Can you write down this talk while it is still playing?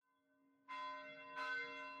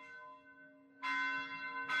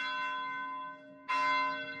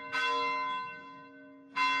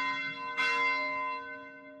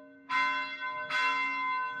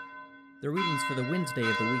The readings for the Wednesday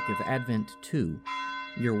of the week of Advent 2,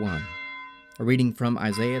 Year 1. A reading from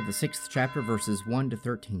Isaiah, the 6th chapter, verses 1 to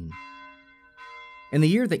 13. In the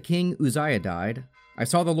year that King Uzziah died, I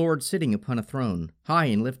saw the Lord sitting upon a throne, high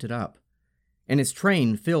and lifted up, and his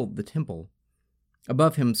train filled the temple.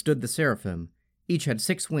 Above him stood the seraphim. Each had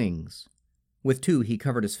 6 wings. With 2 he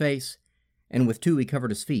covered his face, and with 2 he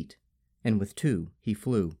covered his feet, and with 2 he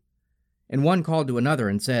flew. And one called to another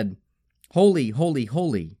and said, Holy, holy,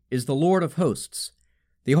 holy is the Lord of hosts.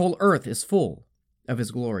 The whole earth is full of his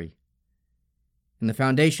glory. And the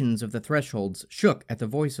foundations of the thresholds shook at the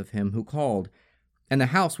voice of him who called, and the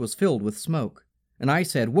house was filled with smoke. And I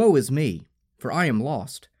said, Woe is me, for I am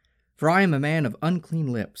lost, for I am a man of unclean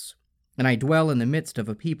lips, and I dwell in the midst of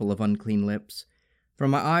a people of unclean lips, for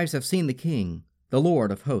my eyes have seen the King, the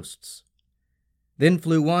Lord of hosts. Then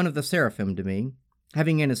flew one of the seraphim to me,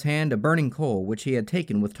 having in his hand a burning coal which he had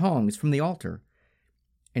taken with tongs from the altar.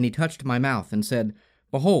 And he touched my mouth and said,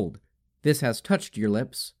 Behold, this has touched your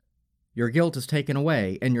lips. Your guilt is taken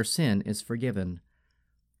away, and your sin is forgiven.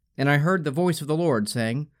 And I heard the voice of the Lord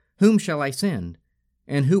saying, Whom shall I send?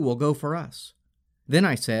 And who will go for us? Then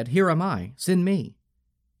I said, Here am I, send me.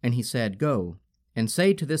 And he said, Go, and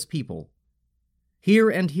say to this people, Hear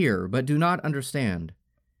and hear, but do not understand.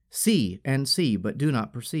 See and see, but do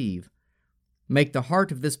not perceive. Make the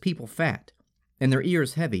heart of this people fat, and their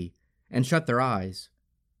ears heavy, and shut their eyes,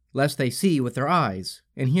 lest they see with their eyes,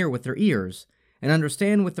 and hear with their ears, and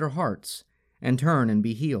understand with their hearts, and turn and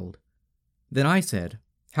be healed. Then I said,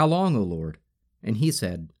 How long, O Lord? And he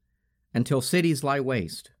said, Until cities lie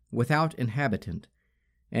waste, without inhabitant,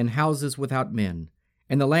 and houses without men,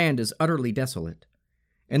 and the land is utterly desolate.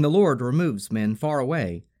 And the Lord removes men far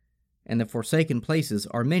away, and the forsaken places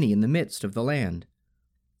are many in the midst of the land.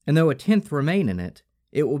 And though 1/10 remain in it,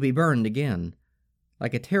 it will be burned again,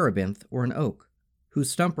 like a terebinth or an oak, whose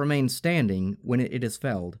stump remains standing when it is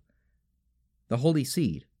felled. The holy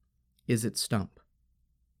seed is its stump.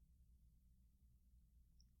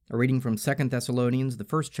 A reading from 2 Thessalonians, the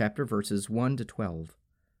 1st chapter, verses 1 to 12.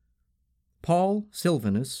 Paul,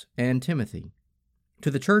 Silvanus, and Timothy, to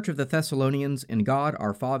the church of the Thessalonians in God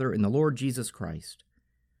our Father in the Lord Jesus Christ.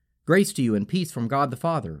 Grace to you and peace from God the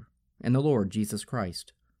Father and the Lord Jesus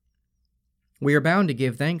Christ. We are bound to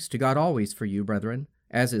give thanks to God always for you, brethren,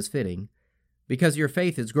 as is fitting, because your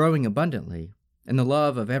faith is growing abundantly, and the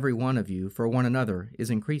love of every one of you for one another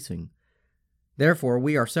is increasing. Therefore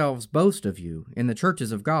we ourselves boast of you in the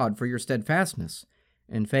churches of God for your steadfastness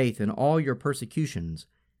and faith in all your persecutions,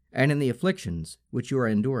 and in the afflictions which you are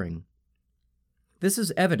enduring. This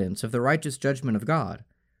is evidence of the righteous judgment of God,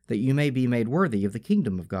 that you may be made worthy of the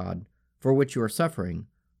kingdom of God, for which you are suffering,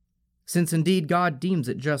 since indeed God deems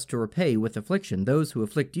it just to repay with affliction those who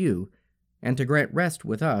afflict you, and to grant rest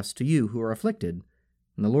with us to you who are afflicted,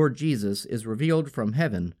 and the Lord Jesus is revealed from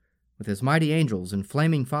heaven with his mighty angels in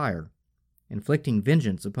flaming fire, inflicting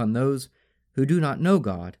vengeance upon those who do not know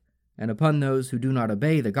God, and upon those who do not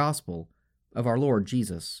obey the gospel of our Lord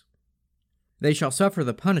Jesus. They shall suffer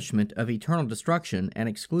the punishment of eternal destruction and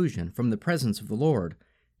exclusion from the presence of the Lord,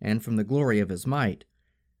 and from the glory of his might,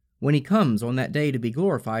 when he comes on that day to be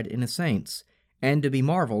glorified in his saints, and to be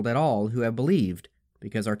marveled at all who have believed,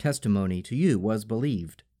 because our testimony to you was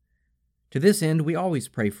believed. To this end we always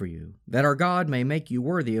pray for you, that our God may make you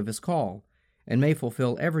worthy of his call, and may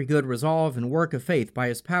fulfill every good resolve and work of faith by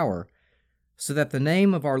his power, so that the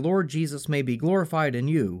name of our Lord Jesus may be glorified in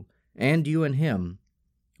you, and you in him,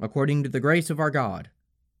 according to the grace of our God,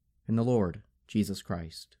 and the Lord Jesus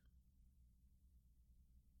Christ.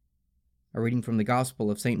 A reading from the Gospel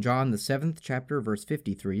of St. John, the 7th chapter, verse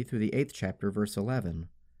 53, through the 8th chapter, verse 11.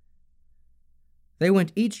 They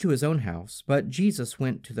went each to his own house, but Jesus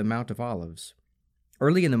went to the Mount of Olives.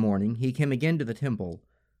 Early in the morning he came again to the temple.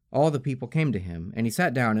 All the people came to him, and he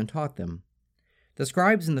sat down and taught them. The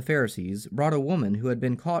scribes and the Pharisees brought a woman who had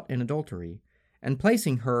been caught in adultery, and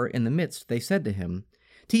placing her in the midst, they said to him,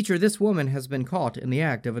 Teacher, this woman has been caught in the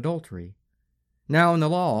act of adultery. Now in the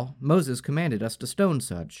law Moses commanded us to stone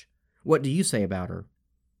such. What do you say about her?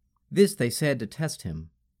 This they said to test him,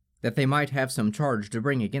 that they might have some charge to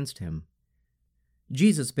bring against him.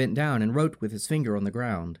 Jesus bent down and wrote with his finger on the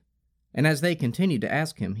ground. And as they continued to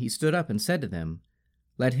ask him, he stood up and said to them,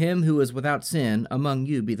 Let him who is without sin among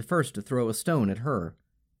you be the first to throw a stone at her.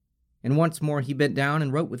 And once more he bent down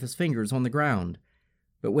and wrote with his fingers on the ground.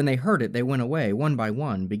 But when they heard it, they went away, one by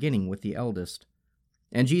one, beginning with the eldest.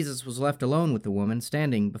 And Jesus was left alone with the woman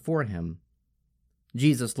standing before him.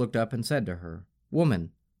 Jesus looked up and said to her,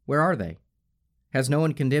 Woman, where are they? Has no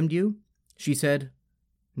one condemned you? She said,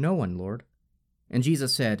 No one, Lord. And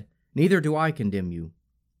Jesus said, Neither do I condemn you.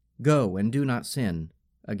 Go and do not sin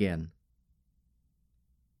again.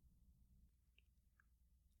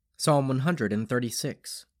 Psalm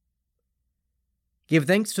 136. Give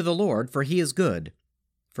thanks to the Lord, for he is good,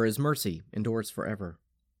 for his mercy endures forever.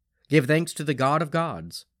 Give thanks to the God of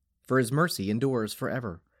gods, for his mercy endures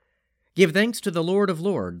forever. Give thanks to the Lord of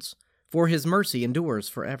lords, for his mercy endures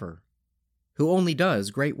forever. Who only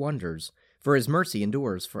does great wonders, for his mercy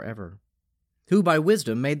endures forever. Who by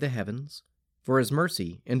wisdom made the heavens, for his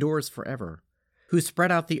mercy endures forever. Who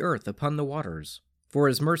spread out the earth upon the waters, for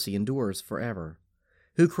his mercy endures forever.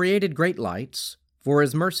 Who created great lights, for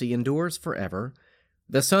his mercy endures forever.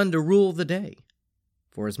 The sun to rule the day,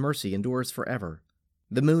 for his mercy endures forever.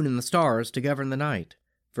 The moon and the stars to govern the night,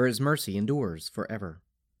 for his mercy endures forever.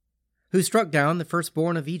 Who struck down the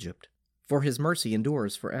firstborn of Egypt, for his mercy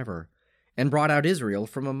endures forever, and brought out Israel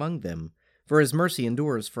from among them, for his mercy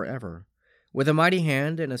endures forever. With a mighty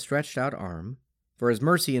hand and a stretched out arm, for his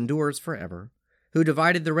mercy endures forever. Who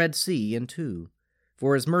divided the Red Sea in two,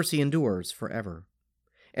 for his mercy endures forever.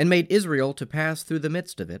 And made Israel to pass through the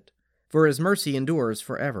midst of it, for his mercy endures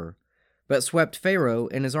forever, but swept Pharaoh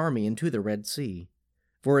and his army into the Red Sea,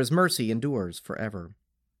 for his mercy endures forever.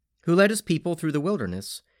 Who led his people through the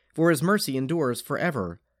wilderness, for his mercy endures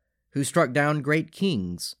forever. Who struck down great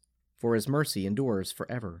kings, for his mercy endures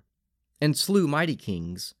forever, and slew mighty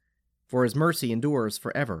kings, for his mercy endures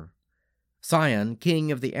forever. Sihon,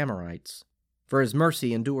 king of the Amorites, for his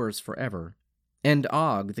mercy endures forever, and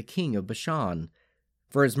Og, the king of Bashan,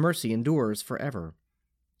 for his mercy endures forever,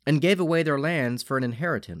 and gave away their lands for an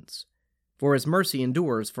inheritance, for his mercy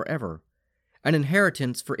endures forever, an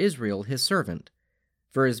inheritance for Israel his servant,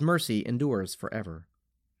 for his mercy endures forever.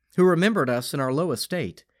 Who remembered us in our low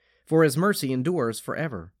estate, for his mercy endures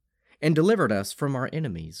forever, and delivered us from our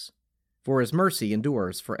enemies, for his mercy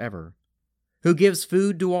endures forever. Who gives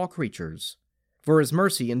food to all creatures, for his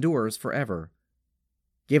mercy endures forever.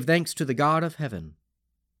 Give thanks to the God of heaven,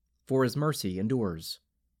 for his mercy endures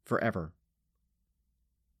forever.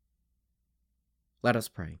 Let us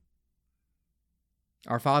pray.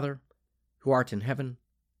 Our Father, who art in heaven,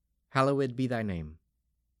 hallowed be thy name.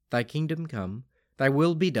 Thy kingdom come, thy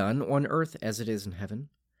will be done on earth as it is in heaven.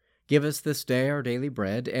 Give us this day our daily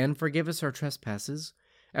bread, and forgive us our trespasses,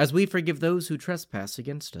 as we forgive those who trespass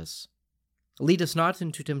against us. Lead us not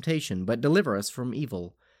into temptation, but deliver us from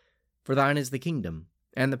evil. For thine is the kingdom,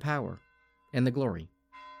 and the power, and the glory,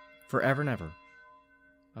 forever and ever.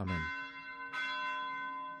 Amen.